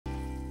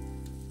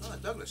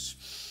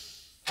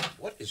Douglas,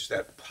 what is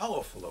that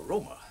powerful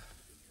aroma?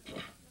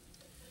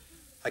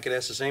 I could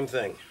ask the same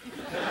thing.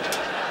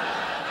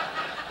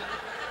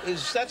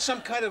 Is that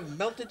some kind of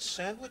melted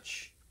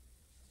sandwich?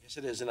 Yes,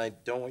 it is, and I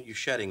don't want you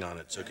shedding on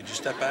it, so could you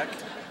step back?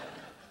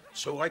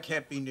 So I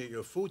can't be near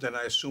your food, and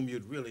I assume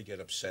you'd really get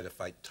upset if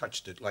I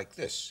touched it like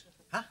this.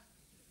 Huh?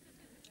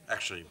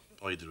 Actually,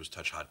 all you did was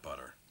touch hot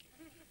butter.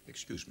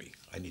 Excuse me,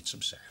 I need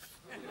some salve.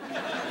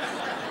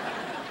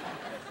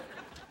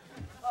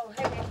 Oh,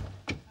 hey, man.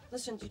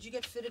 Listen, did you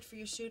get fitted for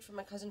your suit for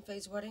my cousin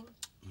Faye's wedding?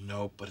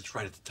 No, but it's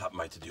right at the top of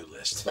my to-do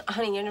list.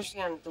 Honey, you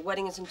understand, the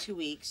wedding is in 2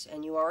 weeks,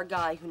 and you are a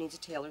guy who needs a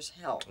tailor's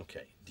help.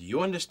 Okay, do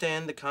you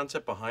understand the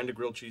concept behind a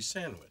grilled cheese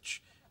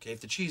sandwich? Okay,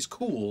 if the cheese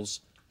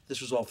cools, this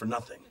was all for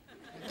nothing.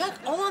 Doug,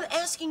 all I'm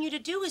asking you to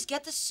do is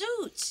get the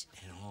suits.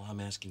 And all I'm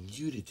asking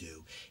you to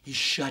do is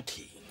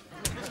shutty.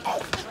 Oh.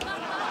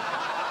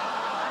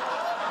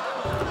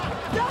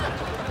 Doug!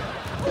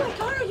 Oh, my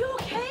God, are you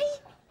okay?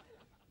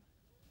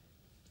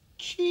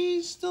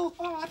 Cheese still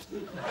hot.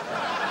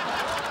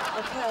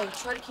 Okay,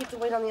 try to keep the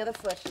weight on the other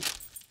foot.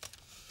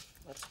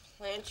 Let's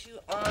plant you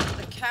on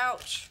the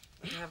couch.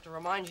 I have to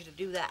remind you to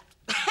do that.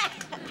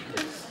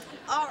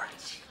 All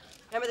right.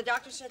 Remember, the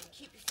doctor said to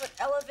keep your foot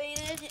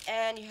elevated,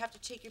 and you have to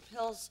take your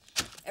pills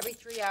every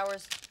 3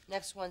 hours.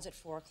 Next one's at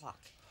 4 o'clock.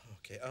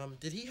 Okay,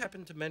 did he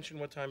happen to mention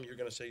what time you're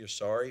gonna say you're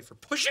sorry for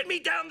pushing me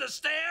down the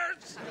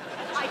stairs?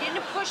 I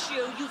didn't push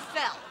you, you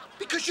fell.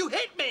 Because you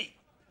hit me!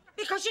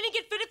 Because you didn't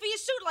get fitted for your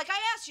suit like I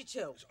asked you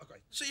to. Okay,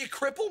 so you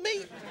crippled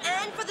me?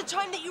 And for the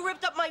time that you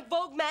ripped up my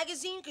Vogue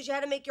magazine because you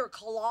had to make your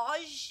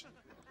collage.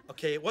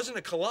 Okay, it wasn't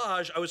a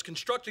collage. I was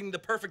constructing the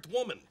perfect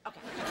woman. Okay.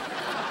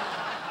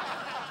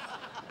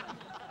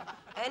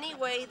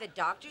 Anyway, the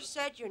doctor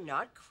said you're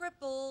not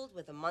crippled.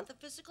 With a month of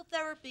physical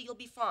therapy, you'll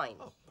be fine.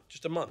 Oh,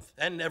 just a month.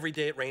 And every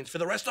day it rains for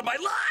the rest of my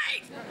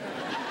life!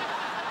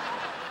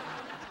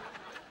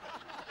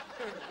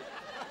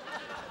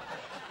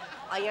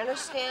 I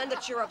understand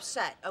that you're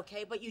upset,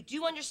 okay? But you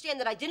do understand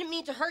that I didn't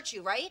mean to hurt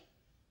you, right?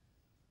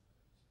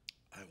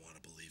 I want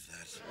to believe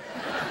that.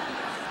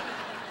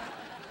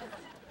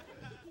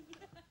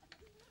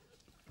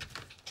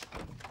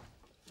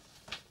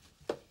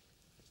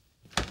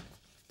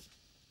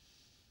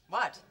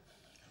 What?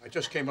 I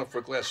just came up for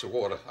a glass of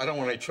water. I don't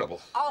want any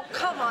trouble. Oh,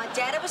 come on,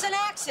 Dad. It was an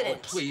accident.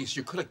 Oh, please,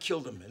 you could have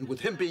killed him. And with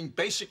him being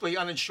basically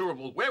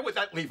uninsurable, where would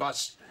that leave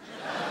us?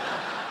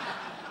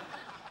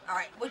 All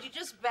right, would you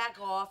just back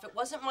off? It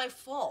wasn't my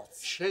fault.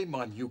 Shame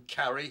on you,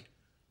 Carrie.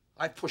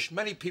 I've pushed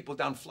many people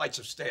down flights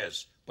of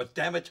stairs, but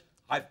damn it,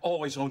 I've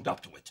always owned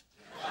up to it.